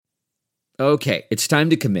Okay, it's time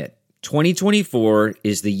to commit. 2024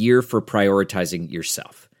 is the year for prioritizing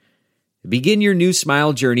yourself. Begin your new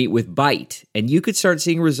smile journey with Byte, and you could start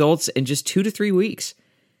seeing results in just 2 to 3 weeks.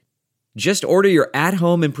 Just order your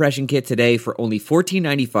at-home impression kit today for only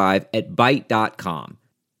 $14.95 at Byte.com.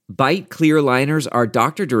 Byte clear liners are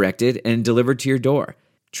doctor-directed and delivered to your door.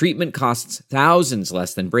 Treatment costs thousands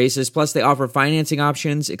less than braces, plus they offer financing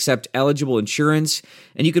options, accept eligible insurance,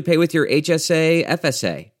 and you could pay with your HSA,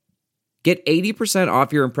 FSA. Get 80%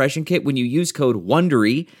 off your impression kit when you use code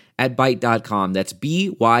WONDERY at Byte.com. That's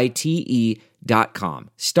BYTE.com.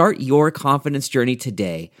 Start your confidence journey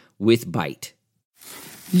today with Byte.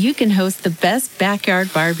 You can host the best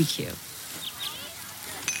backyard barbecue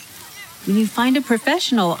when you find a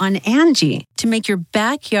professional on Angie to make your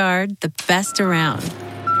backyard the best around.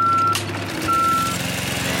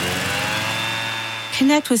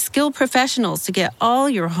 Connect with skilled professionals to get all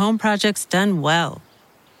your home projects done well.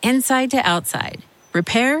 Inside to outside,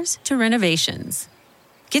 repairs to renovations.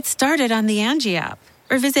 Get started on the Angie app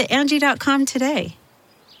or visit Angie.com today.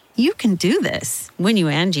 You can do this when you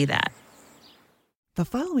Angie that. The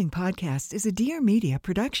following podcast is a Dear Media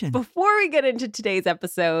production. Before we get into today's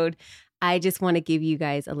episode, I just want to give you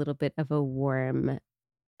guys a little bit of a warm,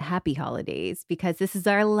 happy holidays because this is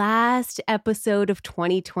our last episode of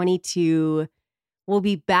 2022. We'll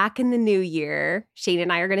be back in the new year. Shane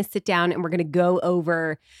and I are going to sit down and we're going to go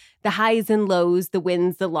over the highs and lows, the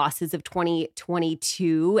wins, the losses of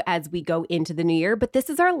 2022 as we go into the new year. But this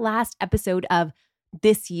is our last episode of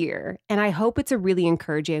this year, and I hope it's a really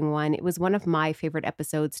encouraging one. It was one of my favorite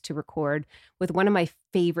episodes to record with one of my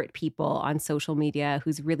favorite people on social media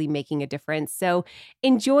who's really making a difference. So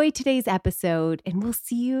enjoy today's episode, and we'll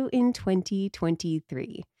see you in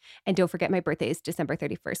 2023. And don't forget, my birthday is December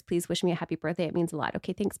 31st. Please wish me a happy birthday. It means a lot.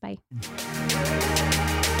 Okay, thanks. Bye.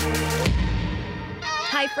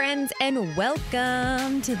 Hi, friends, and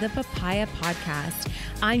welcome to the Papaya Podcast.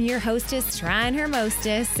 I'm your hostess, trying her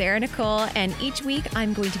mostest, Sarah Nicole, and each week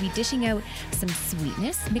I'm going to be dishing out some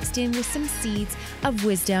sweetness mixed in with some seeds of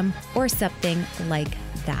wisdom or something like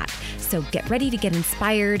that. So get ready to get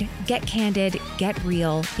inspired, get candid, get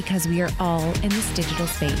real, because we are all in this digital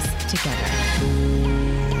space together.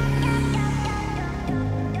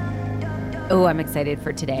 Oh, I'm excited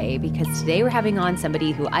for today because today we're having on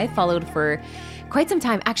somebody who I followed for quite some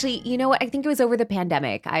time. Actually, you know what? I think it was over the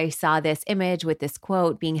pandemic. I saw this image with this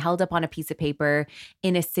quote being held up on a piece of paper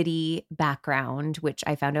in a city background, which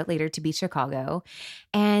I found out later to be Chicago.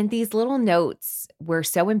 And these little notes were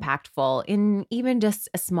so impactful in even just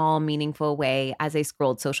a small, meaningful way as I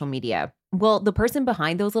scrolled social media. Well, the person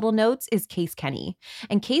behind those little notes is Case Kenny.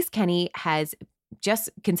 And Case Kenny has just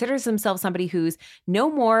considers himself somebody who's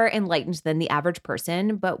no more enlightened than the average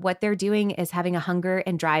person, but what they're doing is having a hunger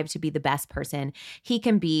and drive to be the best person he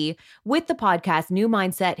can be with the podcast, New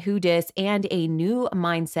Mindset, Who Dis, and a New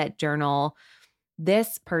Mindset Journal.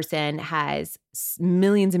 This person has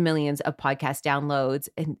millions and millions of podcast downloads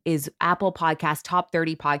and is Apple Podcast, top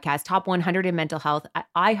 30 podcast, top 100 in mental health,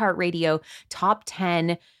 iHeartRadio, top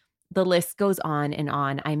 10. The list goes on and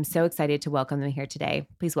on. I'm so excited to welcome them here today.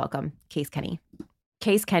 Please welcome Case Kenny.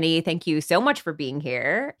 Case Kenny, thank you so much for being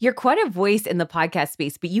here. You're quite a voice in the podcast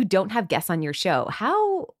space, but you don't have guests on your show.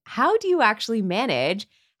 How do you actually manage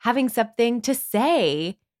having something to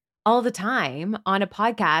say all the time on a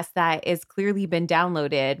podcast that has clearly been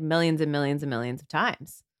downloaded millions and millions and millions of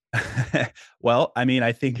times? Well, I mean,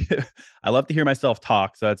 I think I love to hear myself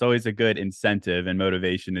talk. So it's always a good incentive and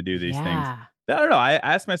motivation to do these things. I don't know. I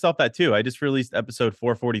asked myself that too. I just released episode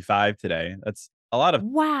 445 today. That's a lot of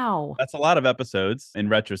That's a lot of episodes in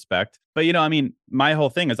retrospect. But I mean, my whole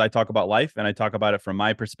thing is I talk about life and I talk about it from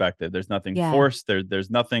my perspective. There's nothing forced. There's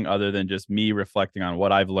nothing other than just me reflecting on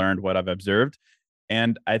what I've learned, what I've observed.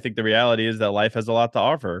 And I think the reality is that life has a lot to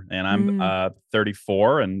offer. And I'm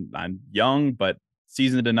 34 and I'm young, but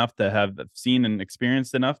seasoned enough to have seen and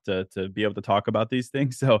experienced enough to be able to talk about these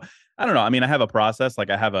things. So I don't know. I mean, I have a process, I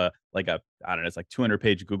have I don't know, it's like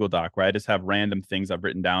 200-page Google Doc where I just have random things I've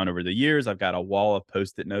written down over the years. I've got a wall of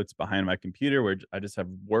Post-it notes behind my computer where I just have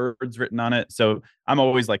words written on it. So I'm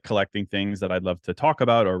always collecting things that I'd love to talk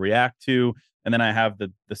about or react to. And then I have the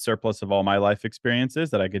surplus of all my life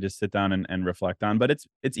experiences that I could just sit down and reflect on. But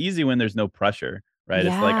it's easy when there's no pressure, right?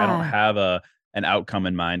 Yeah. It's I don't have an outcome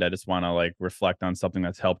in mind. I just want to reflect on something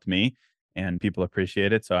that's helped me and people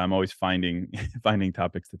appreciate it. So I'm always finding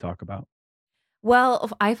topics to talk about. Well,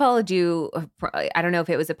 I followed you, I don't know if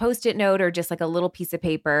it was a Post-it note or just a little piece of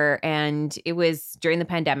paper. And it was during the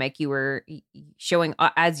pandemic, you were showing,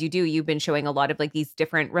 as you do, you've been showing a lot of these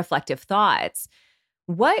different reflective thoughts.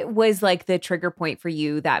 What was like the trigger point for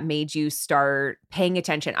you that made you start paying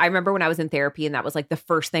attention? I remember when I was in therapy and that was like the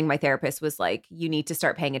first thing my therapist was like, you need to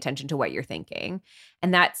start paying attention to what you're thinking.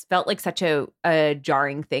 And that felt like such a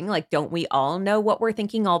jarring thing. Like, don't we all know what we're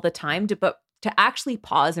thinking all the time? But to actually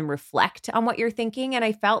pause and reflect on what you're thinking. And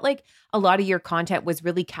I felt like a lot of your content was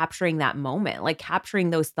really capturing that moment, like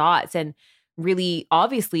capturing those thoughts. And really,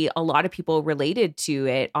 obviously, a lot of people related to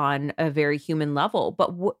it on a very human level.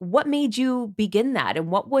 But what made you begin that?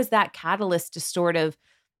 And what was that catalyst to sort of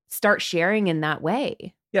start sharing in that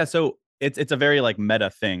way? Yeah. So it's a very like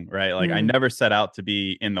meta thing, right? Like I never set out to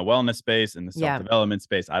be in the wellness space, in the self-development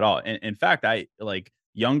space at all. In fact, I like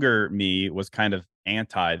younger me was kind of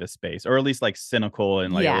anti the space, or at least like cynical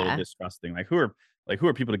and like a little distrusting. Like who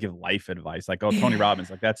are people to give life advice? Like, oh, Tony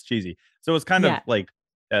Robbins, like that's cheesy. So it's kind of like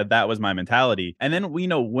that was my mentality. And then,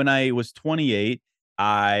 when I was 28,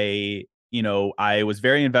 I was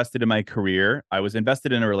very invested in my career. I was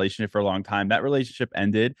invested in a relationship for a long time. That relationship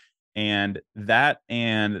ended. And the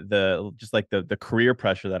career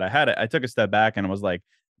pressure that I had, I took a step back and was like,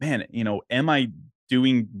 man, am I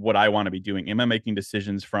doing what I want to be doing? Am I making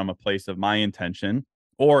decisions from a place of my intention,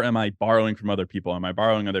 or am I borrowing from other people? Am I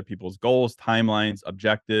borrowing other people's goals, timelines,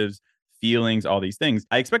 objectives, feelings, all these things?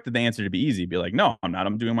 I expected the answer to be easy, be like, no, I'm not,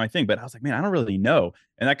 I'm doing my thing. But I was like, man, I don't really know.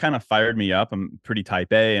 And that kind of fired me up. I'm pretty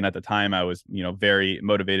type A. And at the time I was, very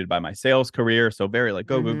motivated by my sales career. So very like,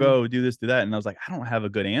 go, do this, do that. And I was like, I don't have a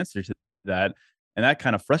good answer to that. And that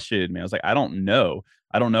kind of frustrated me. I was like, I don't know.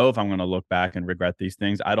 I don't know if I'm going to look back and regret these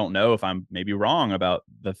things. I don't know if I'm maybe wrong about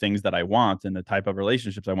the things that I want and the type of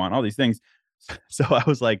relationships I want, all these things. So I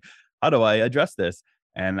was like, how do I address this?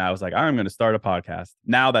 And I was like, I'm going to start a podcast.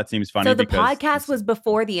 Now that seems funny. So the podcast was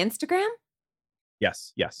before the Instagram?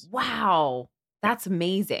 Yes. Wow. That's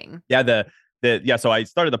amazing. Yeah. So I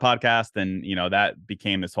started the podcast, and, that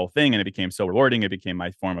became this whole thing, and it became so rewarding. It became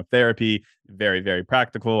my form of therapy. Very, very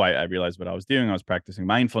practical. I realized what I was doing. I was practicing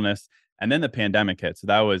mindfulness. And then the pandemic hit. So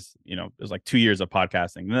that was, it was like 2 years of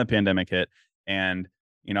podcasting. Then the pandemic hit, and,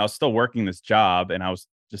 I was still working this job, and I was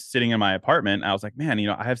just sitting in my apartment. I was like, man,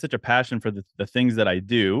 I have such a passion for the things that I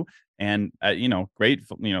do. And,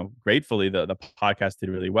 gratefully the podcast did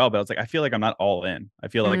really well, but I was like, I feel like I'm not all in. I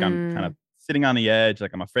feel like I'm kind of sitting on the edge.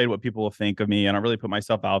 Like I'm afraid what people will think of me. I don't really put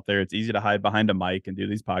myself out there. It's easy to hide behind a mic and do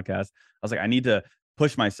these podcasts. I was like, I need to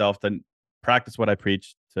push myself to practice what I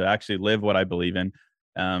preach, to actually live what I believe in.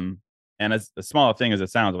 And as small a thing as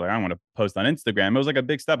it sounds, like I want to post on Instagram, it was like a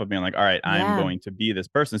big step of being like, all right, I'm going to be this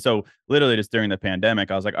person. So literally just during the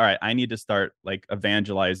pandemic, I was like, all right, I need to start like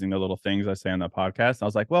evangelizing the little things I say on the podcast. I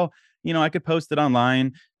was like, well, I could post it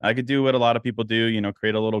online. I could do what a lot of people do,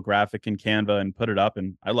 create a little graphic in Canva and put it up.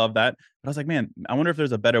 And I love that. But I was like, man, I wonder if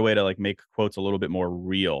there's a better way to like make quotes a little bit more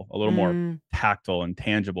real, a little more tactile and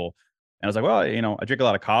tangible. And I was like, well, I drink a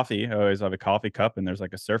lot of coffee. I always have a coffee cup, and there's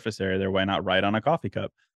like a surface area there. Why not write on a coffee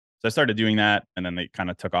cup? So I started doing that, and then they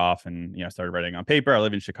kind of took off, and I started writing on paper. I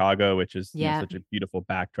live in Chicago, which is such a beautiful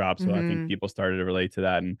backdrop. So I think people started to relate to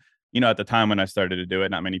that. And at the time when I started to do it,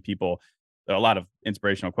 not many people. There are a lot of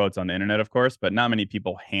inspirational quotes on the internet, of course, but not many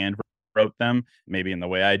people hand wrote them, maybe in the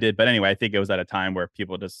way I did. But anyway, I think it was at a time where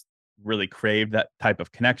people just really craved that type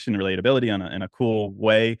of connection, relatability in a cool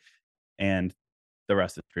way, and the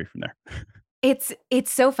rest is free from there. It's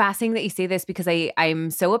so fascinating that you say this, because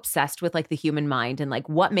I'm so obsessed with like the human mind and like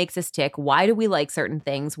what makes us tick. Why do we like certain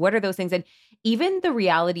things? What are those things? And even the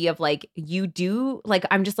reality of like, you do, like,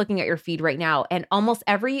 I'm just looking at your feed right now, and almost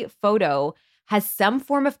every photo has some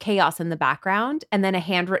form of chaos in the background and then a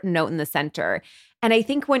handwritten note in the center. And I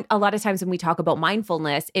think when a lot of times when we talk about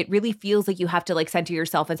mindfulness, it really feels like you have to like center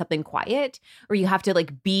yourself in something quiet, or you have to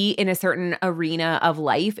like be in a certain arena of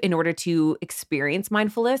life in order to experience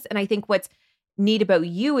mindfulness. And I think what's neat about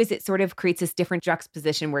you is it sort of creates this different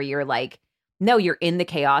juxtaposition where you're like, no, you're in the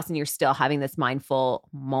chaos and you're still having this mindful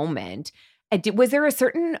moment. Was there a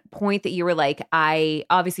certain point that you were like,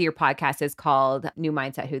 obviously your podcast is called New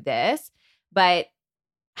Mindset Who This, but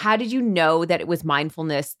how did you know that it was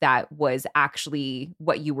mindfulness that was actually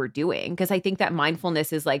what you were doing? Because I think that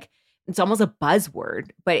mindfulness is like, it's almost a buzzword,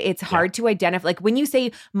 but it's hard to identify. Like when you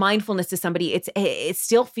say mindfulness to somebody, it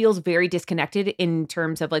still feels very disconnected in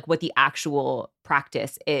terms of like what the actual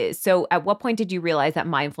practice is. So at what point did you realize that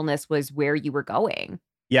mindfulness was where you were going?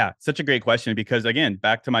 Yeah, such a great question, because again,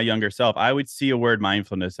 back to my younger self, I would see a word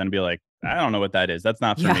mindfulness and be like, I don't know what that is. That's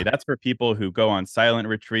not for me. That's for people who go on silent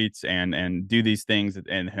retreats and do these things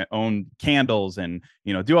and own candles and,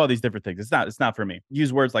 do all these different things. It's not for me.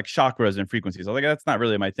 Use words like chakras and frequencies. I was like, that's not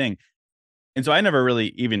really my thing. And so I never really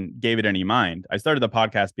even gave it any mind. I started the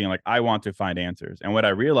podcast being like, I want to find answers. And what I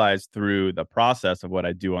realized through the process of what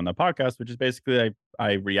I do on the podcast, which is basically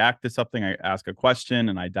I react to something, I ask a question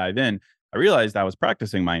and I dive in. I realized I was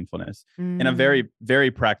practicing mindfulness in a very,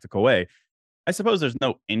 very practical way. I suppose there's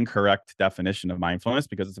no incorrect definition of mindfulness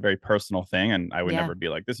because it's a very personal thing. And I would never be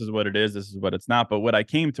like, this is what it is, this is what it's not. But what I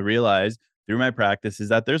came to realize through my practice is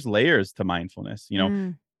that there's layers to mindfulness.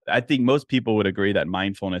 I think most people would agree that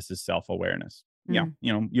mindfulness is self-awareness.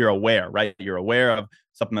 You're aware, right? You're aware of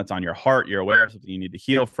something that's on your heart. You're aware of something you need to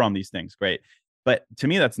heal from, these things. Great. But to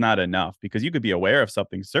me, that's not enough because you could be aware of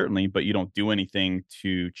something, certainly, but you don't do anything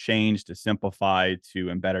to change, to simplify, to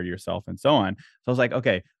embetter yourself and so on. So I was like,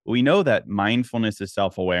 okay, we know that mindfulness is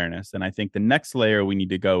self-awareness. And I think the next layer we need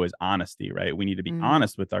to go is honesty, right? We need to be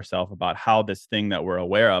honest with ourselves about how this thing that we're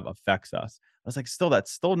aware of affects us. I was like,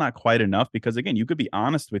 that's still not quite enough because again, you could be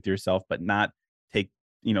honest with yourself, but not take,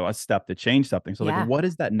 a step to change something. So like, what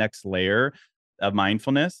is that next layer of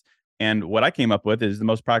mindfulness? And what I came up with is the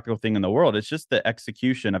most practical thing in the world. It's just the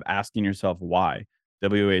execution of asking yourself why,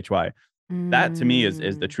 WHY. That to me is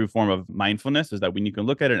the true form of mindfulness, is that when you can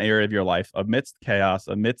look at an area of your life amidst chaos,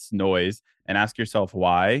 amidst noise, and ask yourself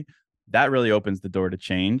why, that really opens the door to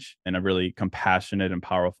change in a really compassionate and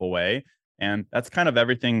powerful way. And that's kind of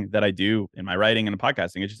everything that I do in my writing and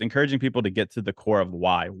podcasting. It's just encouraging people to get to the core of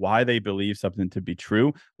why they believe something to be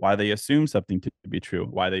true, why they assume something to be true,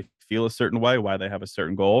 why they feel a certain way, why they have a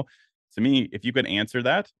certain goal. To me, if you can answer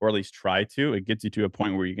that, or at least try to, it gets you to a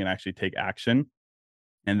point where you can actually take action.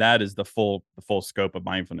 And that is the full scope of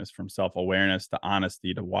mindfulness, from self-awareness to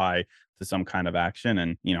honesty to why to some kind of action.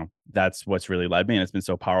 And, that's what's really led me. And it's been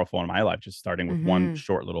so powerful in my life, just starting with one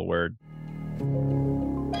short little word.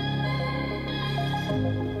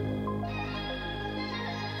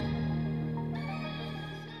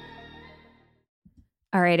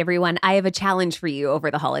 All right, everyone, I have a challenge for you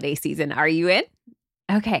over the holiday season. Are you in?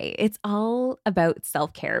 Okay, it's all about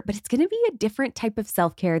self-care, but it's going to be a different type of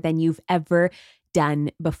self-care than you've ever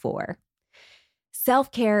done before.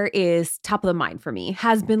 Self-care is top of the mind for me,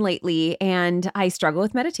 has been lately, and I struggle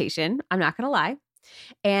with meditation. I'm not going to lie.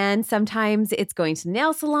 And sometimes it's going to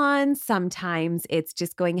nail salons. Sometimes it's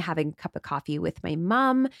just going having a cup of coffee with my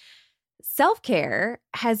mom. Self-care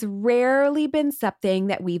has rarely been something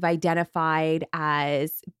that we've identified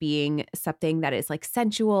as being something that is like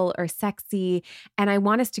sensual or sexy. And I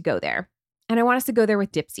want us to go there. And I want us to go there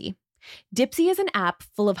with Dipsea. Dipsea is an app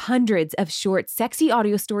full of hundreds of short, sexy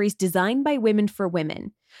audio stories designed by women for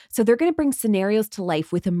women. So they're going to bring scenarios to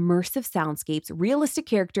life with immersive soundscapes, realistic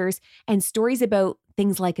characters, and stories about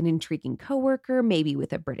things like an intriguing coworker, maybe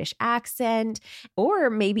with a British accent, or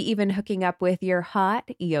maybe even hooking up with your hot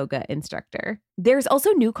yoga instructor. There's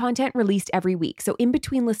also new content released every week. So in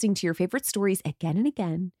between listening to your favorite stories again and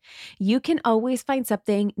again, you can always find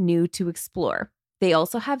something new to explore. They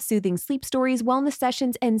also have soothing sleep stories, wellness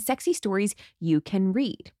sessions, and sexy stories you can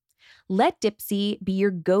read. Let Dipsea be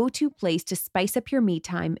your go-to place to spice up your me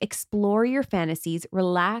time, explore your fantasies,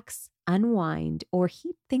 relax, unwind, or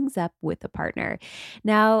heat things up with a partner.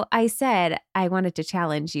 Now, I said I wanted to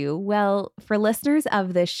challenge you. Well, for listeners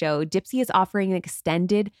of this show, Dipsea is offering an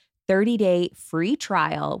extended 30-day free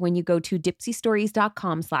trial when you go to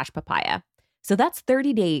dipseastories.com/papaya. So that's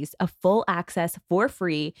 30 days of full access for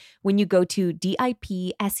free when you go to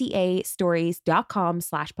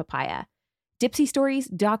dipseastories.com/papaya.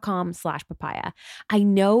 dipseastories.com/papaya. I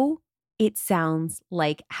know it sounds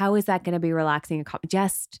like, how is that going to be relaxing?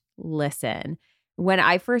 Just listen. When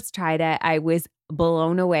I first tried it, I was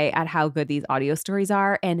blown away at how good these audio stories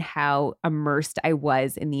are and how immersed I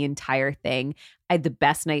was in the entire thing. I had the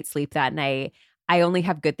best night's sleep that night. I only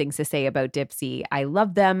have good things to say about Dipsea. I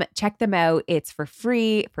love them. Check them out. It's for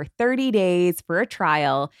free for 30 days for a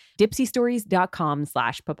trial.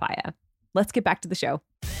 dipseastories.com/papaya. Let's get back to the show.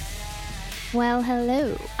 Well,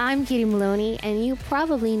 hello. I'm Katie Maloney, and you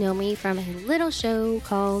probably know me from a little show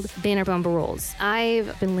called Vanderpump Rules.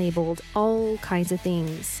 I've been labeled all kinds of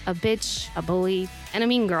things: a bitch, a bully, and a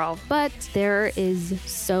mean girl. But there is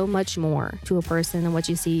so much more to a person than what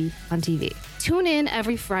you see on TV. Tune in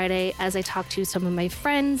every Friday as I talk to some of my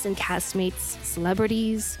friends and castmates,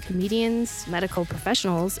 celebrities, comedians, medical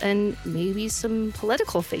professionals, and maybe some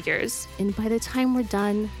political figures. And by the time we're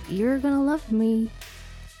done, you're gonna love me.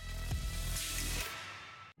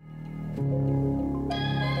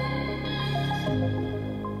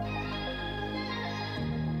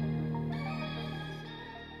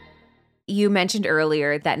 You mentioned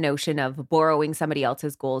earlier that notion of borrowing somebody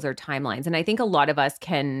else's goals or timelines. And I think a lot of us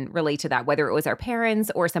can relate to that, whether it was our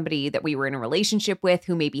parents or somebody that we were in a relationship with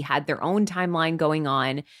who maybe had their own timeline going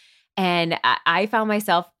on. And I found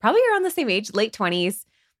myself probably around the same age, late 20s,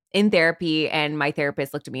 in therapy. And my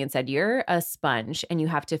therapist looked at me and said, you're a sponge and you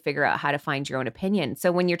have to figure out how to find your own opinion.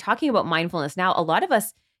 So when you're talking about mindfulness now, a lot of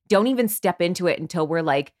us don't even step into it until we're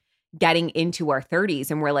like getting into our 30s.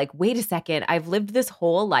 And we're like, wait a second, I've lived this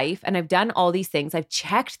whole life and I've done all these things. I've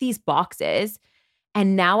checked these boxes.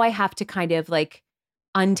 And now I have to kind of like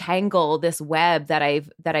untangle this web that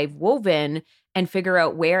I've woven and figure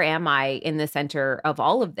out where am I in the center of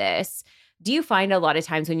all of this. Do you find a lot of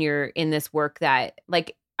times when you're in this work that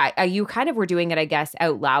like, you kind of were doing it, I guess,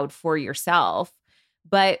 out loud for yourself,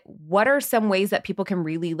 but what are some ways that people can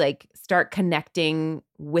really like start connecting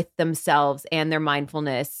with themselves and their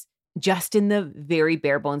mindfulness just in the very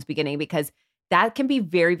bare bones beginning? Because that can be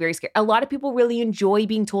very, very scary. A lot of people really enjoy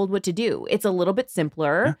being told what to do. It's a little bit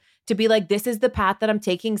simpler to be like, this is the path that I'm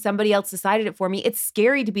taking. Somebody else decided it for me. It's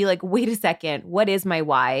scary to be like, wait a second, what is my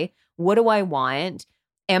why? What do I want?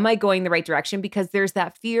 Am I going the right direction? Because there's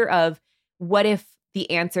that fear of what if the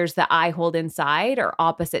answers that I hold inside are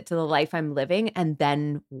opposite to the life I'm living, and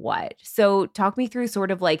then what? So talk me through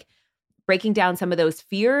sort of like breaking down some of those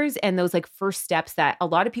fears and those like first steps that a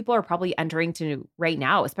lot of people are probably entering to right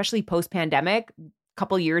now, especially post-pandemic,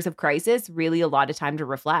 couple years of crisis, really a lot of time to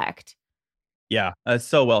reflect. Yeah, that's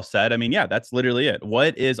so well said. I mean, yeah, that's literally it.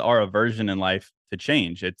 What is our aversion in life to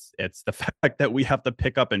change? It's the fact that we have to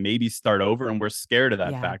pick up and maybe start over, and we're scared of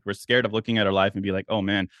that fact. We're scared of looking at our life and be like, oh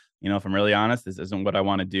man, if I'm really honest, this isn't what I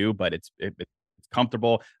want to do, but it's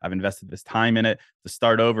comfortable. I've invested this time in it. To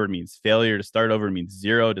start over means failure. To start over means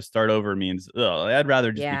zero. To start over means, I'd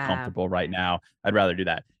rather just be comfortable right now. I'd rather do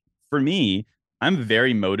that. For me, I'm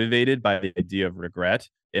very motivated by the idea of regret,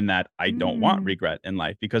 in that I don't want regret in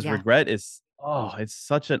life, because regret is, it's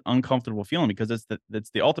such an uncomfortable feeling, because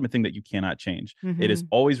it's the ultimate thing that you cannot change. It is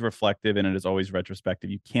always reflective and it is always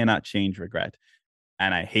retrospective. You cannot change regret.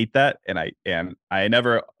 And I hate that. And I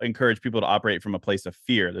never encourage people to operate from a place of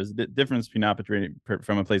fear. There's a difference between operating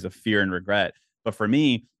from a place of fear and regret. But for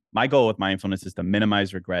me, my goal with mindfulness is to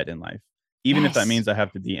minimize regret in life. Even if that means I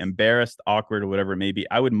have to be embarrassed, awkward, or whatever it may be,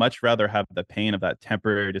 I would much rather have the pain of that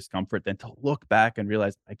temporary discomfort than to look back and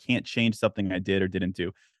realize I can't change something I did or didn't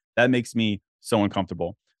do. That makes me so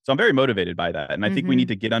uncomfortable. So I'm very motivated by that. And I think we need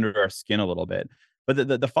to get under our skin a little bit. But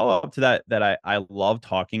the follow-up to that I love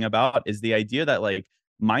talking about is the idea that like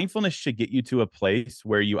mindfulness should get you to a place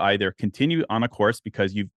where you either continue on a course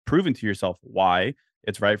because you've proven to yourself why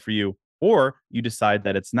it's right for you, or you decide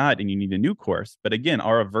that it's not and you need a new course. But again,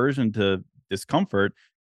 our aversion to discomfort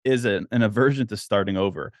is an aversion to starting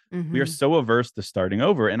over. We are so averse to starting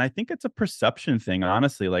over. And I think it's a perception thing,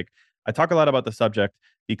 honestly. Like I talk a lot about the subject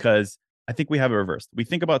because I think we have it reversed. We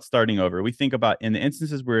think about starting over. We think about in the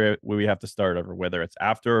instances where we have to start over, whether it's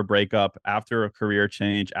after a breakup, after a career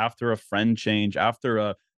change, after a friend change,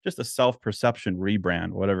 after just a self-perception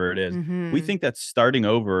rebrand, whatever it is. We think that starting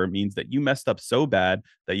over means that you messed up so bad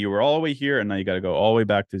that you were all the way here and now you got to go all the way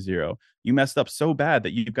back to zero. You messed up so bad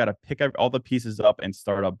that you've got to pick all the pieces up and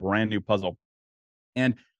start a brand new puzzle.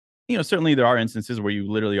 And, certainly there are instances where you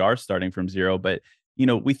literally are starting from zero, but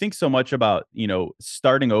we think so much about,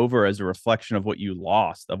 starting over as a reflection of what you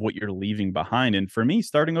lost, of what you're leaving behind. And for me,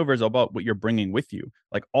 starting over is about what you're bringing with you,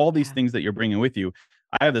 like all these things that you're bringing with you.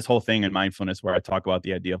 I have this whole thing in mindfulness where I talk about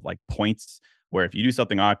the idea of like points, where if you do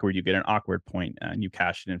something awkward, you get an awkward point and you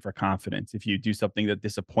cash it in for confidence. If you do something that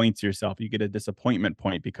disappoints yourself, you get a disappointment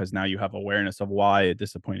point because now you have awareness of why it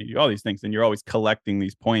disappointed you, all these things. And you're always collecting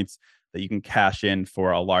these points that you can cash in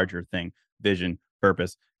for a larger thing: vision,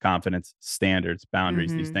 purpose, confidence, standards,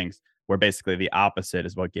 boundaries, these things, where basically the opposite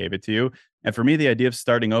is what gave it to you. And for me, the idea of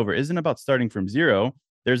starting over isn't about starting from zero.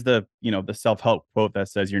 There's the self-help quote that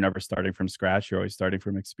says you're never starting from scratch, you're always starting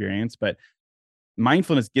from experience. But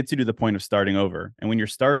mindfulness gets you to the point of starting over. And when you're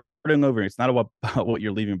starting over, it's not about what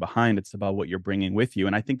you're leaving behind, it's about what you're bringing with you.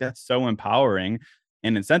 And I think that's so empowering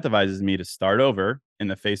and incentivizes me to start over in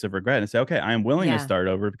the face of regret and say, okay, I am willing to start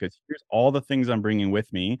over because here's all the things I'm bringing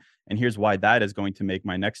with me. And here's why that is going to make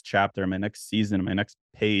my next chapter, my next season, my next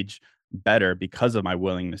page better because of my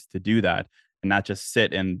willingness to do that, and not just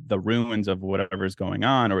sit in the ruins of whatever's going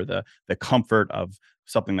on or the comfort of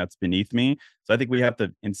something that's beneath me. So I think we have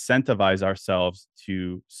to incentivize ourselves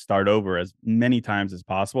to start over as many times as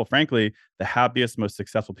possible. Frankly, the happiest, most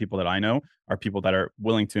successful people that I know are people that are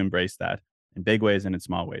willing to embrace that in big ways and in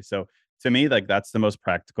small ways. So to me, like that's the most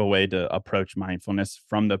practical way to approach mindfulness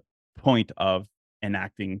from the point of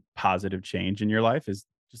enacting positive change in your life, is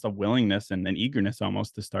just a willingness and an eagerness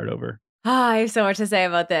almost to start over. I have so much to say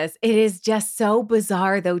about this. It is just so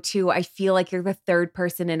bizarre, though, too. I feel like you're the third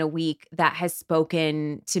person in a week that has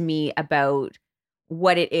spoken to me about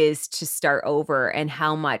what it is to start over and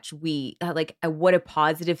how much what a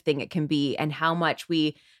positive thing it can be and how much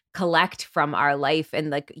we collect from our life. And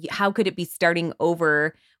like, how could it be starting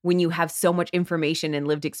over when you have so much information and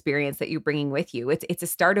lived experience that you're bringing with you? It's a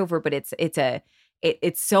start over, but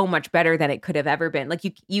it's so much better than it could have ever been. Like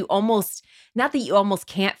you almost, not that you almost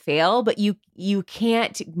can't fail, but you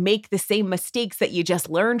can't make the same mistakes that you just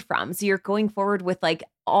learned from. So you're going forward with like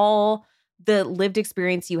all the lived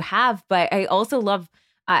experience you have. But I also love,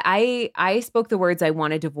 I spoke the words, I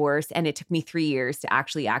want a divorce, and it took me 3 years to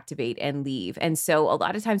actually activate and leave. And so a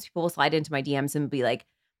lot of times people will slide into my DMs and be like,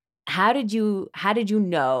 how did you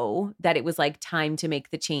know that it was like time to make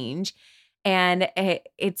the change? And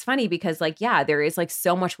it's funny because like, yeah, there is like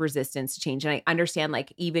so much resistance to change. And I understand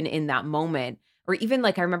like even in that moment, or even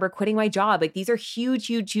like I remember quitting my job, like these are huge,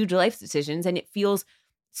 huge, huge life decisions. And it feels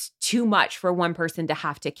too much for one person to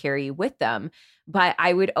have to carry with them. But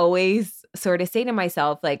I would always sort of say to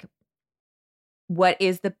myself, like, what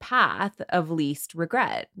is the path of least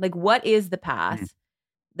regret? Like, what is the path?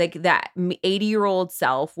 Like that 80-year-old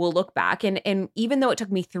self will look back. And even though it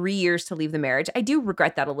took me 3 years to leave the marriage, I do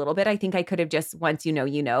regret that a little bit. I think I could have just, once you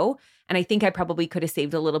know. And I think I probably could have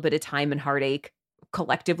saved a little bit of time and heartache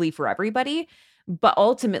collectively for everybody. But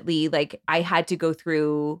ultimately, like I had to go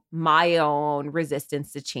through my own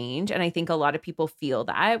resistance to change. And I think a lot of people feel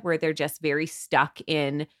that, where they're just very stuck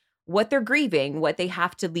in what they're grieving, what they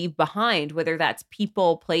have to leave behind, whether that's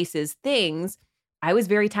people, places, things. I was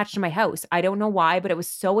very attached to my house. I don't know why, but I was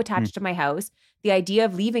so attached to my house. The idea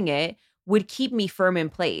of leaving it would keep me firm in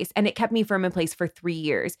place. And it kept me firm in place for 3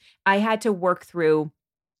 years. I had to work through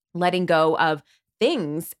letting go of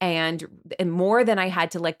things and more than I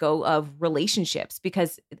had to let go of relationships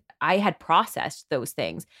because I had processed those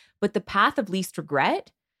things. But the path of least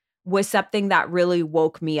regret was something that really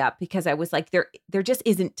woke me up because I was like, there just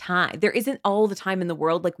isn't time. There isn't all the time in the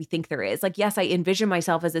world like we think there is. Like, yes, I envision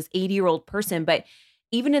myself as this 80-year-old person, but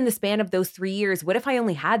even in the span of those 3 years, what if I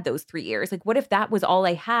only had those 3 years? Like, what if that was all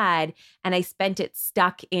I had and I spent it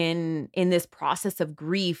stuck in this process of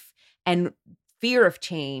grief and fear of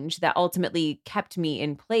change that ultimately kept me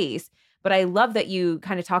in place? But I love that you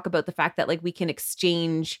kind of talk about the fact that like we can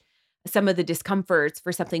exchange some of the discomforts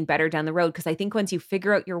for something better down the road. Because I think once you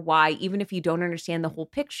figure out your why, even if you don't understand the whole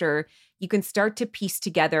picture, you can start to piece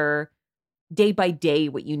together day by day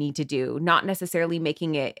what you need to do, not necessarily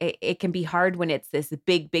making it can be hard when it's this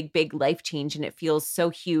big, big, big life change and it feels so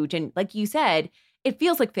huge. And like you said, it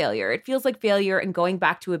feels like failure. It feels like failure and going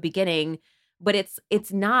back to a beginning, but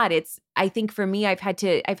it's not. I think for me, I've had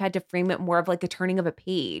to frame it more of like a turning of a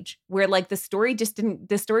page where like the story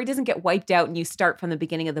doesn't get wiped out and you start from the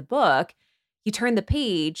beginning of the book. You turn the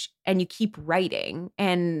page and you keep writing.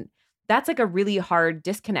 And that's like a really hard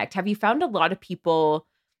disconnect. Have you found a lot of people,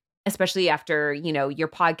 especially after, your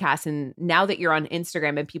podcast and now that you're on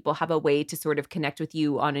Instagram and people have a way to sort of connect with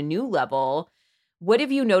you on a new level, what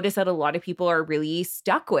have you noticed that a lot of people are really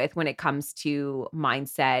stuck with when it comes to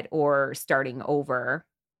mindset or starting over?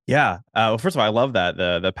 Yeah. Well, first of all, I love that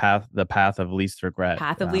the path of least regret.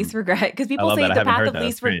 Path of least regret, because people say the path of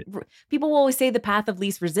least. People will always say the path of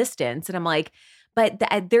least resistance, and I'm like, but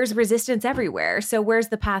there's resistance everywhere. So where's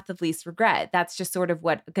the path of least regret? That's just sort of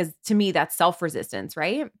because to me that's self resistance,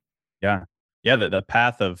 right? Yeah. Yeah, the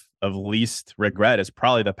path of least regret is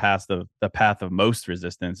probably the path of most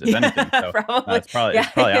resistance, if anything. So probably. It's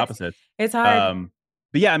probably opposite. It's hard.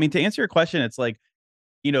 But yeah, I mean, to answer your question, it's like,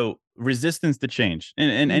 resistance to change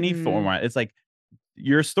in any form. It's like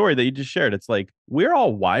your story that you just shared. It's like we're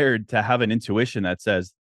all wired to have an intuition that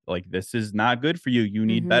says, like, this is not good for you. You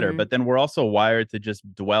need better. But then we're also wired to just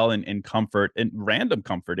dwell in comfort and random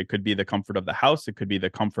comfort. It could be the comfort of the house. It could be the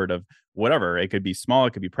comfort of whatever. It could be small.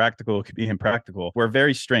 It could be practical. It could be impractical. We're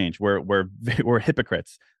very strange. We're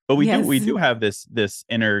hypocrites. But we do have this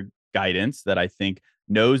inner guidance that I think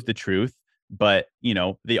knows the truth. But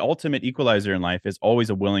the ultimate equalizer in life is always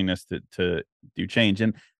a willingness to do change.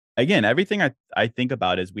 And again, everything I think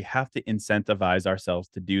about is we have to incentivize ourselves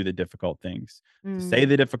to do the difficult things, to say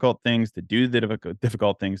the difficult things, to do the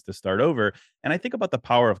difficult things, to start over. And I think about the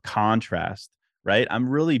power of contrast, right? I'm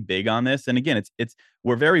really big on this. And again,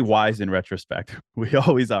 we're very wise in retrospect. We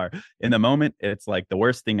always are. In the moment, it's like the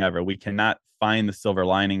worst thing ever. We cannot find the silver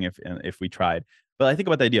lining if we tried. But I think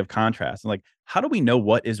about the idea of contrast and like, how do we know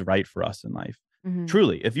what is right for us in life?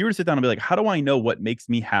 Truly, if you were to sit down and be like, how do I know what makes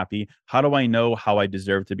me happy? How do I know how I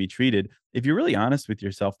deserve to be treated? If you're really honest with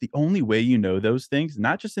yourself, the only way you know those things,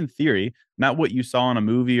 not just in theory, not what you saw in a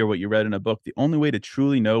movie or what you read in a book, the only way to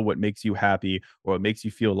truly know what makes you happy or what makes you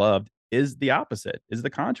feel loved is the opposite, is the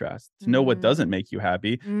contrast. To know what doesn't make you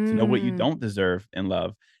happy, to know what you don't deserve in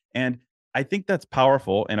love. And I think that's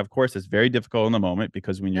powerful. And of course, it's very difficult in the moment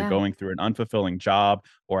because when you're going through an unfulfilling job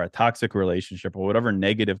or a toxic relationship or whatever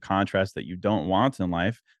negative contrast that you don't want in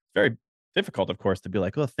life, it's very difficult, of course, to be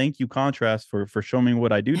like, oh, thank you, contrast, for showing me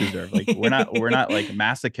what I do deserve. Like we're not like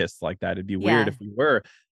masochists like that. It'd be weird if we were.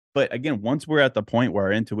 But again, once we're at the point where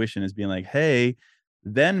our intuition is being like, hey,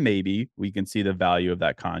 then maybe we can see the value of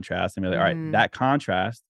that contrast and be like, all right, that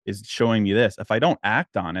contrast is showing me this. If I don't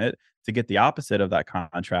act on it to get the opposite of that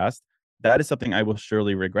contrast, that is something I will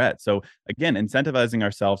surely regret. So again, incentivizing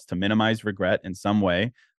ourselves to minimize regret in some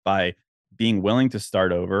way by being willing to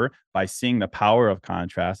start over, by seeing the power of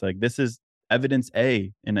contrast. Like this is evidence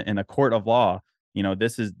A in a court of law. You know,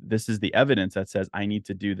 this is the evidence that says I need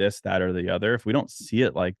to do this, that, or the other. If we don't see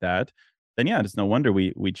it like that, then yeah, it's no wonder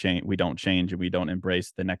we change, we don't change, and we don't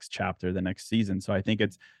embrace the next chapter, the next season. So I think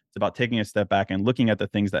it's about taking a step back and looking at the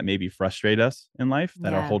things that maybe frustrate us in life,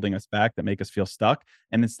 that are holding us back, that make us feel stuck.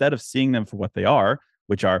 And instead of seeing them for what they are,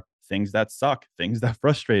 which are things that suck, things that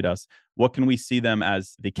frustrate us, what can we see them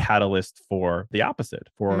as the catalyst for the opposite,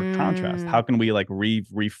 for contrast? How can we like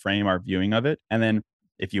reframe our viewing of it? And then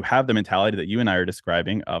if you have the mentality that you and I are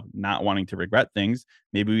describing of not wanting to regret things,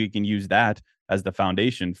 maybe we can use that as the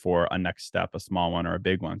foundation for a next step, a small one or a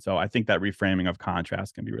big one. So I think that reframing of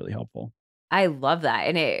contrast can be really helpful. I love that.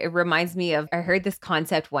 And it reminds me of, I heard this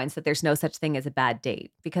concept once that there's no such thing as a bad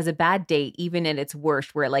date, because a bad date, even in its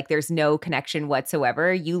worst, where like there's no connection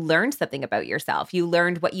whatsoever, you learned something about yourself. You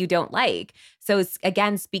learned what you don't like. So it's,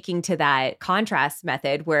 again, speaking to that contrast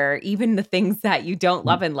method where even the things that you don't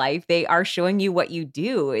love in life, they are showing you what you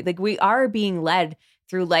do. Like we are being led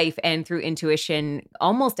through life and through intuition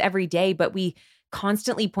almost every day, but we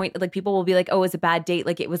constantly point, like people will be like, oh, it was a bad date,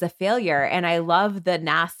 like it was a failure. And I love the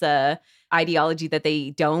NASA ideology that they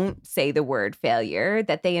don't say the word failure,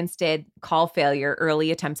 that they instead call failure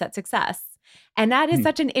early attempts at success. And that is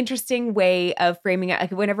such an interesting way of framing it.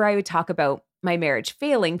 Like whenever I would talk about my marriage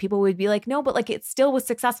failing, people would be like, no, but like it still was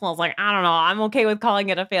successful. I was like, I don't know. I'm okay with calling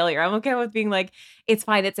it a failure. I'm okay with being like, it's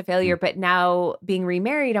fine, it's a failure. But now being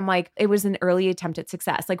remarried, I'm like, it was an early attempt at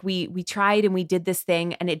success. Like we tried and we did this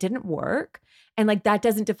thing and it didn't work. And like that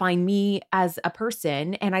doesn't define me as a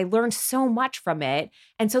person. And I learned so much from it.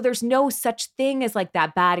 And so there's no such thing as like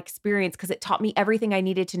that bad experience, because it taught me everything I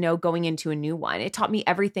needed to know going into a new one. It taught me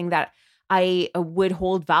everything that I would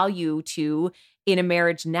hold value to in a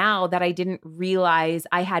marriage now that I didn't realize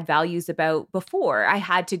I had values about before. I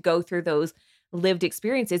had to go through those lived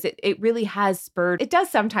experiences. It really has spurred. It does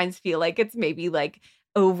sometimes feel like it's maybe like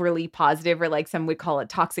overly positive, or like some would call it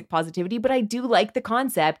toxic positivity, but I do like the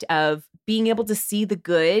concept of being able to see the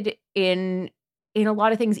good in a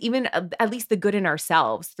lot of things, even at least the good in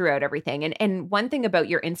ourselves throughout everything. And one thing about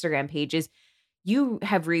your Instagram page is you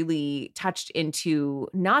have really touched into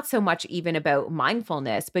not so much even about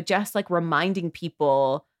mindfulness, but just like reminding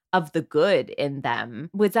people of the good in them.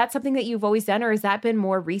 Was that something that you've always done, or has that been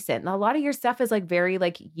more recent? And a lot of your stuff is like very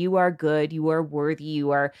like, you are good, you are worthy,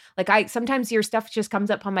 you are like, sometimes your stuff just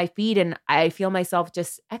comes up on my feed and I feel myself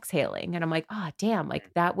just exhaling and I'm like, oh, damn,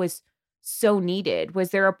 like that was so needed. Was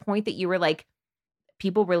there a point that you were like,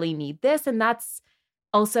 people really need this? And that's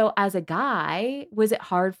also, as a guy, was it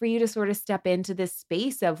hard for you to sort of step into this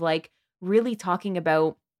space of like really talking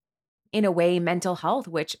about, in a way, mental health,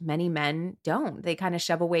 which many men don't? They kind of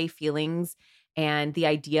shove away feelings and the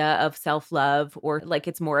idea of self-love, or like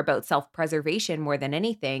it's more about self-preservation more than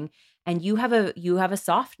anything. And you have a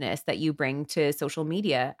softness that you bring to social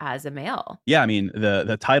media as a male. Yeah, I mean,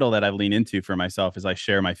 the title that I've leaned into for myself is I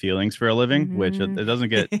share my feelings for a living, which it doesn't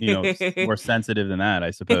get, more sensitive than that,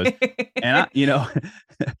 I suppose. And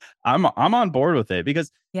I'm on board with it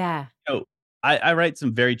because I write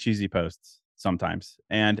some very cheesy posts sometimes,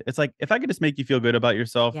 and it's like, if I could just make you feel good about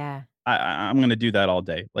yourself, I'm going to do that all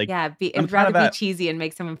day. Like, I'd rather be cheesy and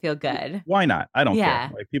make someone feel good. Why not? I don't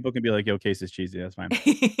care. Like, people can be like, yo, Case is cheesy. That's fine.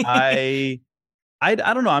 I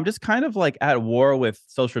don't know. I'm just kind of like at war with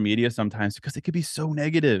social media sometimes because it could be so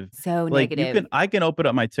negative. I can open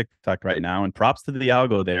up my TikTok right now, and props to the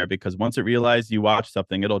algo there, because once it realizes you watch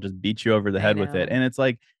something, it'll just beat you over the head with it. And it's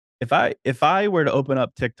like, if I were to open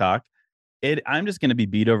up TikTok, I'm just going to be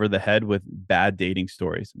beat over the head with bad dating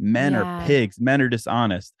stories. Men are pigs. Men are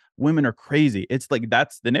dishonest. Women are crazy. It's like,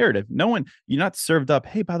 that's the narrative. You're not served up,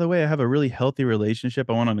 hey, by the way, I have a really healthy relationship.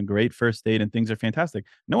 I went on a great first date and things are fantastic.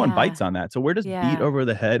 No one bites on that. So we're just beat over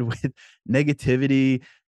the head with negativity.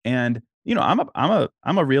 And, I'm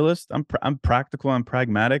a realist. I'm practical. I'm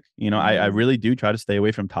pragmatic. I really do try to stay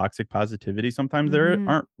away from toxic positivity. Sometimes there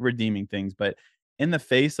aren't redeeming things, but in the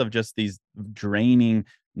face of just these draining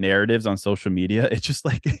narratives on social media, it just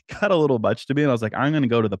like, it got a little much to me. And I was like, I'm going to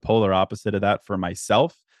go to the polar opposite of that for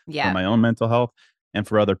myself. for my own mental health, and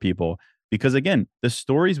for other people. Because again, the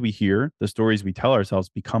stories we hear, the stories we tell ourselves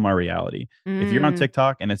become our reality. If you're on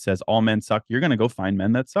TikTok and it says all men suck, you're going to go find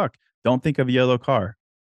men that suck. Don't think of a yellow car.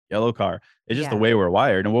 It's just the way we're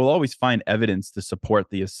wired. And we'll always find evidence to support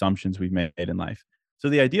the assumptions we've made in life. So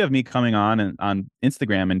the idea of me coming on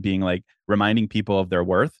Instagram and being like reminding people of their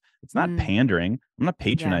worth, it's not pandering. I'm not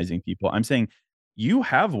patronizing people. I'm saying you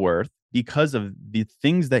have worth because of the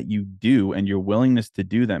things that you do and your willingness to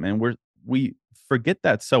do them. And we forget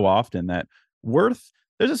that so often, that worth,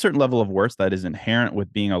 there's a certain level of worth that is inherent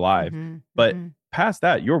with being alive. But past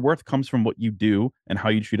that, your worth comes from what you do and how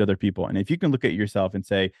you treat other people. And if you can look at yourself and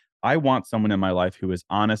say, I want someone in my life who is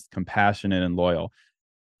honest, compassionate, and loyal,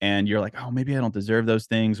 and you're like, oh, maybe I don't deserve those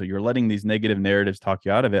things, or you're letting these negative narratives talk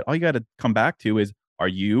you out of it, all you got to come back to is, are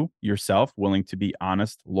you yourself willing to be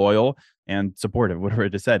honest, loyal, and supportive, whatever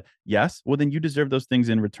it is said? Yes. Well, then you deserve those things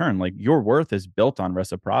in return. Like, your worth is built on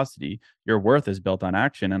reciprocity. Your worth is built on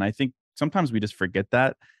action. And I think sometimes we just forget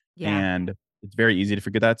that. And it's very easy to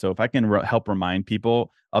forget that. So if I can help remind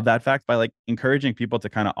people of that fact by like encouraging people to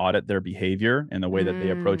kind of audit their behavior and the way that they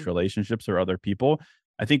approach relationships or other people,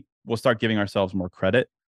 I think we'll start giving ourselves more credit.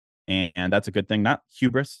 And that's a good thing. Not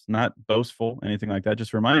hubris, not boastful, anything like that.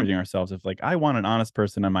 Just reminding ourselves of like, I want an honest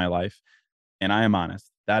person in my life, and I am honest.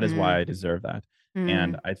 That is why I deserve that.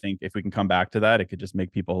 And I think if we can come back to that, it could just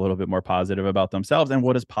make people a little bit more positive about themselves and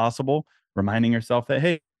what is possible. Reminding yourself that,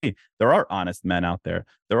 hey, there are honest men out there.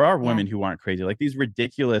 There are women who aren't crazy. Like, these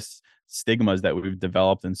ridiculous stigmas that we've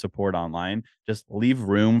developed and support online, just leave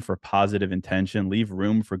room for positive intention, leave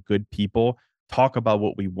room for good people. Talk about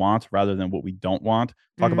what we want rather than what we don't want.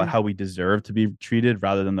 Talk about how we deserve to be treated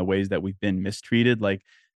rather than the ways that we've been mistreated. Like,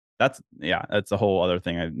 that's a whole other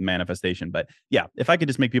thing, manifestation. But yeah, if I could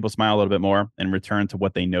just make people smile a little bit more and return to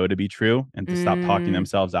what they know to be true and to stop talking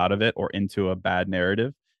themselves out of it or into a bad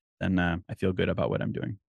narrative, then I feel good about what I'm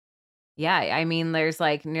doing. Yeah, I mean, there's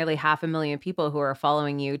like nearly 500,000 people who are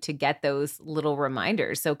following you to get those little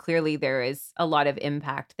reminders. So clearly there is a lot of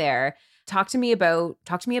impact there. Talk to me about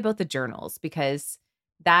the journals, because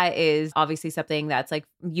that is obviously something that's like,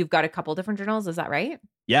 you've got a couple different journals. Is that right?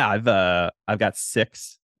 Yeah, I've got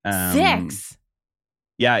 6. 6.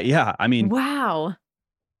 Yeah. I mean, wow.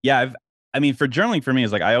 Yeah, for journaling for me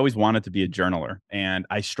is like, I always wanted to be a journaler, and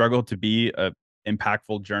I struggled to be a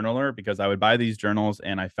impactful journaler because I would buy these journals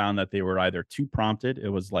and I found that they were either too prompted. It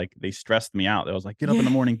was like, they stressed me out. It was like, get up in the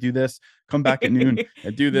morning, do this, come back at noon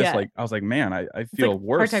and do this. Like, I was like, man, I feel like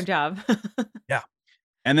worse. Part-time job. Yeah.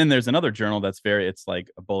 And then there's another journal that's it's like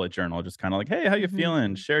a bullet journal, just kind of like, hey, how you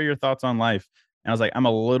feeling? Share your thoughts on life. And I was like, I'm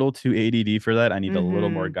a little too ADD for that. I need a little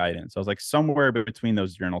more guidance. So I was like, somewhere between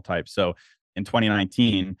those journal types. So in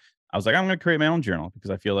 2019, I was like, I'm going to create my own journal because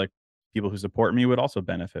I feel like people who support me would also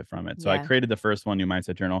benefit from it. So I created the first one, New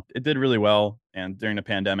Mindset Journal. It did really well. And during the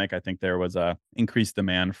pandemic, I think there was a increased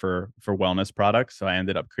demand for wellness products. So I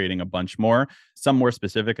ended up creating a bunch more, some more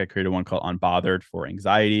specific. I created one called Unbothered for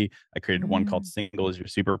anxiety. I created one called Single is Your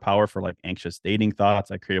Superpower for like anxious dating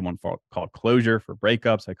thoughts. I created one called Closure for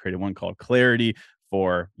breakups. I created one called Clarity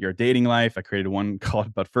for your dating life. I created one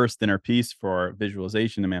called But First Inner Peace for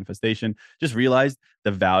visualization and manifestation. Just realized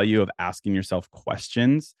the value of asking yourself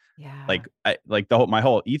questions. Yeah. My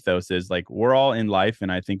whole ethos is like, we're all in life. And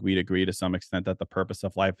I think we'd agree to some extent that the purpose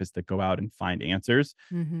of life is to go out and find answers.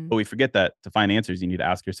 But we forget that to find answers, you need to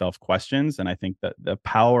ask yourself questions. And I think that the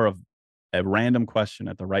power of a random question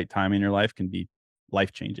at the right time in your life can be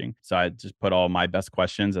life-changing. So I just put all my best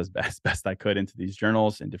questions as best I could into these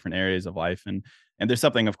journals in different areas of life. And there's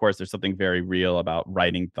something very real about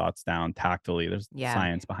writing thoughts down tactily. There's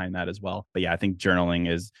science behind that as well. But yeah, I think journaling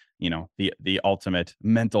is, the ultimate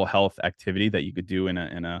mental health activity that you could do in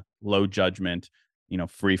a low judgment,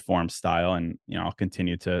 free form style. And, I'll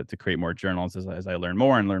continue to create more journals as I learn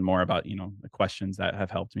more about, the questions that have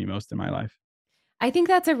helped me most in my life. I think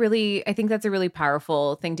that's a really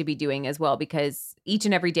powerful thing to be doing as well, because each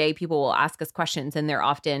and every day people will ask us questions, and they're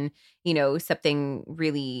often, something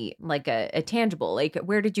really like a tangible, like,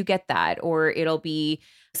 where did you get that? Or it'll be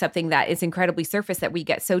something that is incredibly surface that we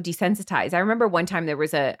get so desensitized. I remember one time I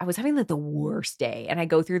was having like the worst day, and I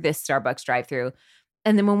go through this Starbucks drive-through,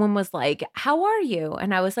 and the woman was like, how are you?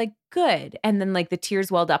 And I was like, good. And then like the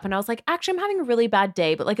tears welled up, and I was like, actually, I'm having a really bad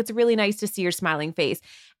day, but like, it's really nice to see your smiling face.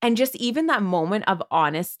 And just even that moment of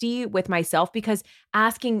honesty with myself, because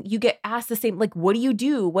you get asked the same, like, what do you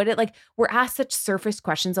do? We're asked such surface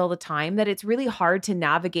questions all the time that it's really hard to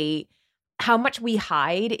navigate how much we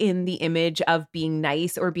hide in the image of being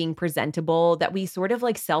nice or being presentable, that we sort of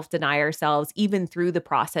like self-deny ourselves even through the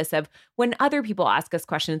process of when other people ask us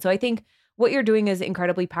questions. So I think what you're doing is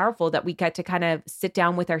incredibly powerful, that we get to kind of sit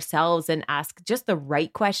down with ourselves and ask just the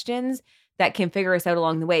right questions that can figure us out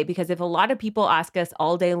along the way. Because if a lot of people ask us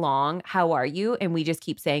all day long, how are you? And we just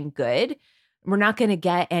keep saying good, we're not going to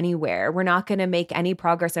get anywhere. We're not going to make any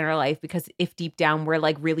progress in our life, because if deep down we're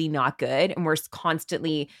like really not good and we're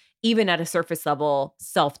constantly, even at a surface level,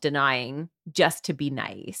 self-denying just to be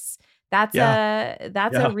nice. That's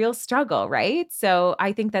a real struggle, right? So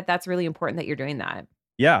I think that that's really important that you're doing that.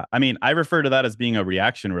 Yeah. I mean, I refer to that as being a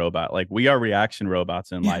reaction robot. Like, we are reaction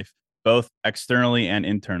robots in life, both externally and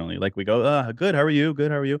internally. Like, we go, good, how are you?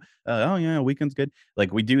 Good, how are you? Oh yeah, weekend's good.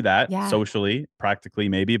 Like, we do that socially, practically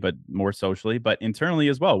maybe, but more socially, but internally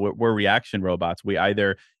as well. We're reaction robots. We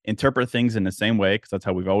either interpret things in the same way, because that's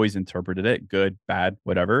how we've always interpreted it, good, bad,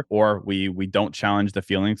 whatever, or we don't challenge the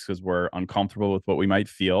feelings because we're uncomfortable with what we might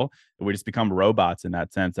feel. We just become robots in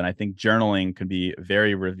that sense. And I think journaling can be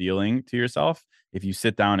very revealing to yourself if you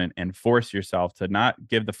sit down and force yourself to not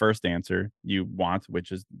give the first answer you want,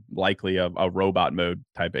 which is likely a robot mode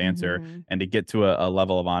type answer, and to get to a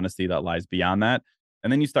level of honesty that lies beyond that.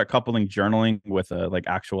 And then you start coupling journaling with like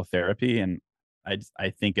actual therapy. And I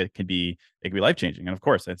think it can be life-changing. And of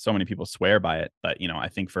course, so many people swear by it. But, I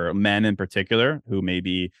think for men in particular who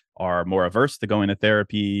maybe are more averse to going to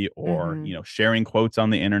therapy or, sharing quotes on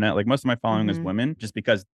the internet, like most of my following is women, just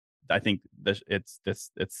because I think it's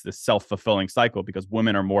this self-fulfilling cycle, because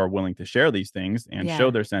women are more willing to share these things and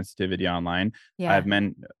show their sensitivity online. I have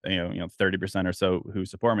men, 30% or so who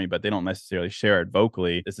support me, but they don't necessarily share it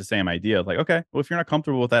vocally. It's the same idea of like, okay, well, if you're not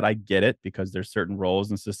comfortable with that, I get it, because there's certain roles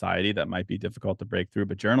in society that might be difficult to break through.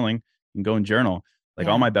 But journaling, you can go and journal. Like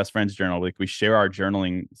all my best friends journal. Like we share our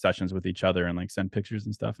journaling sessions with each other and like send pictures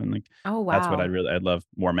and stuff. And like, that's what I'd love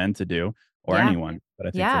more men to do, or anyone. But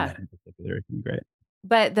I think for men in particular, it can be great.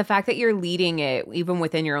 But the fact that you're leading it, even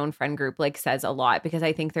within your own friend group, like says a lot, because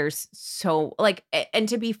I think there's so like, and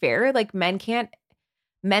to be fair, like men can't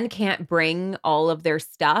bring all of their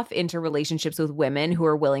stuff into relationships with women who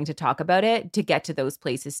are willing to talk about it to get to those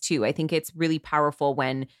places too. I think it's really powerful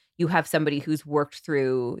when you have somebody who's worked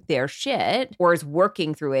through their shit or is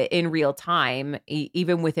working through it in real time,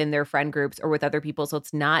 even within their friend groups or with other people. So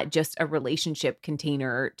it's not just a relationship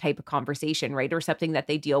container type of conversation, right? Or something that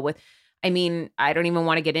they deal with. I mean, I don't even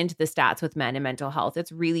want to get into the stats with men and mental health.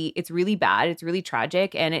 It's really bad. It's really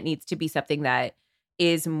tragic. And it needs to be something that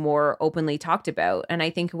is more openly talked about. And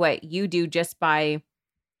I think what you do just by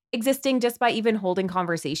existing, just by even holding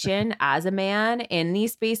conversation as a man in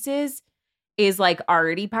these spaces is like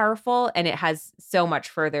already powerful. And it has so much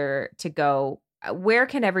further to go. Where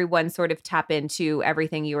can everyone sort of tap into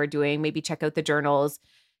everything you are doing? Maybe check out the journals,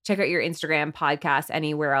 check out your Instagram, podcast,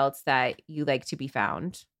 anywhere else that you like to be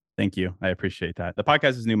found. Thank you. I appreciate that. The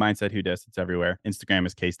podcast is New Mindset Who Dis. It's everywhere. Instagram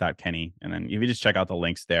is case.kenny. And then if you just check out the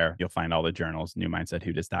links there, you'll find all the journals,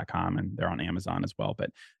 newmindsetwhodis.com, and they're on Amazon as well.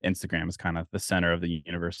 But Instagram is kind of the center of the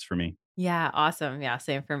universe for me. Yeah. Awesome. Yeah.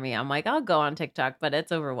 Same for me. I'm like, I'll go on TikTok, but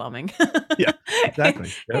it's overwhelming. Yeah,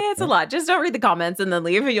 exactly. It's a lot. Just don't read the comments and then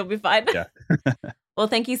leave and you'll be fine. Yeah. Well,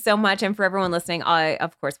 thank you so much. And for everyone listening, I,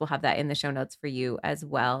 of course, will have that in the show notes for you as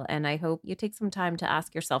well. And I hope you take some time to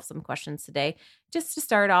ask yourself some questions today, just to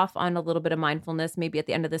start off on a little bit of mindfulness. Maybe at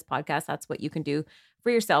the end of this podcast, that's what you can do for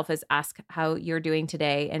yourself, is ask how you're doing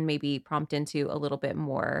today and maybe prompt into a little bit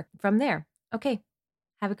more from there. Okay.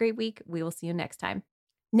 Have a great week. We will see you next time.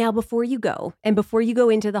 Now, before you go, and before you go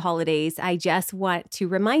into the holidays, I just want to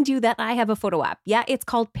remind you that I have a photo app. Yeah, it's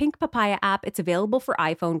called Pink Papaya app. It's available for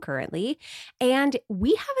iPhone currently. And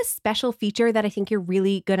we have a special feature that I think you're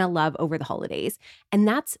really going to love over the holidays, and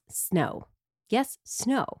that's snow. Yes,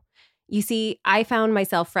 snow. You see, I found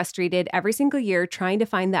myself frustrated every single year trying to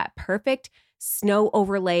find that perfect snow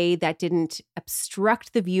overlay that didn't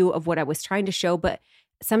obstruct the view of what I was trying to show, but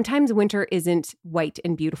sometimes winter isn't white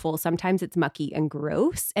and beautiful. Sometimes it's mucky and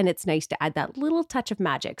gross, and it's nice to add that little touch of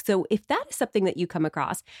magic. So if that is something that you come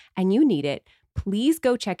across and you need it, please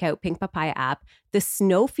go check out Pink Papaya app. The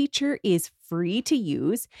snow feature is free to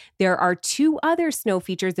use. There are 2 other snow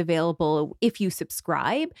features available if you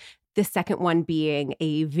subscribe. The second one being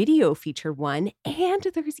a video feature one, and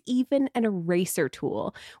there's even an eraser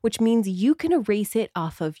tool, which means you can erase it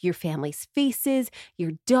off of your family's faces,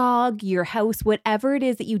 your dog, your house, whatever it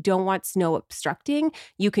is that you don't want snow obstructing,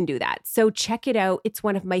 you can do that. So check it out. It's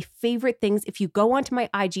one of my favorite things. If you go onto my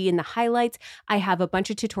IG in the highlights, I have a bunch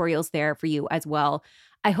of tutorials there for you as well.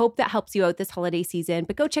 I hope that helps you out this holiday season,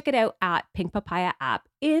 but go check it out at Pink Papaya app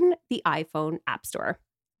in the iPhone App Store.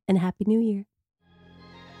 And Happy New Year.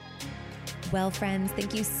 Well, friends,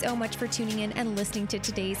 thank you so much for tuning in and listening to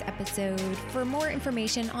today's episode. For more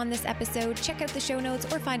information on this episode, check out the show notes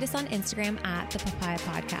or find us on Instagram at The Papaya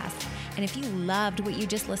Podcast. And if you loved what you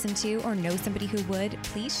just listened to or know somebody who would,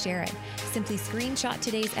 please share it. Simply screenshot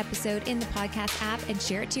today's episode in the podcast app and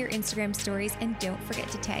share it to your Instagram stories, and don't forget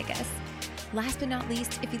to tag us. Last but not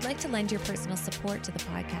least, if you'd like to lend your personal support to the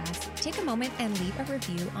podcast, take a moment and leave a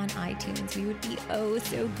review on iTunes. We would be oh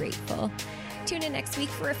so grateful. Tune in next week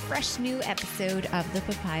for a fresh new episode of the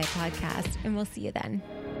Papaya Podcast, and we'll see you then.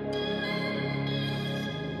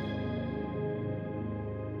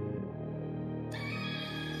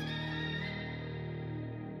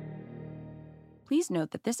 Please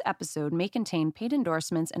note that this episode may contain paid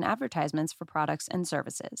endorsements and advertisements for products and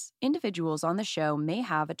services. Individuals on the show may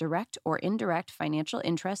have a direct or indirect financial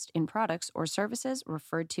interest in products or services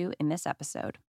referred to in this episode.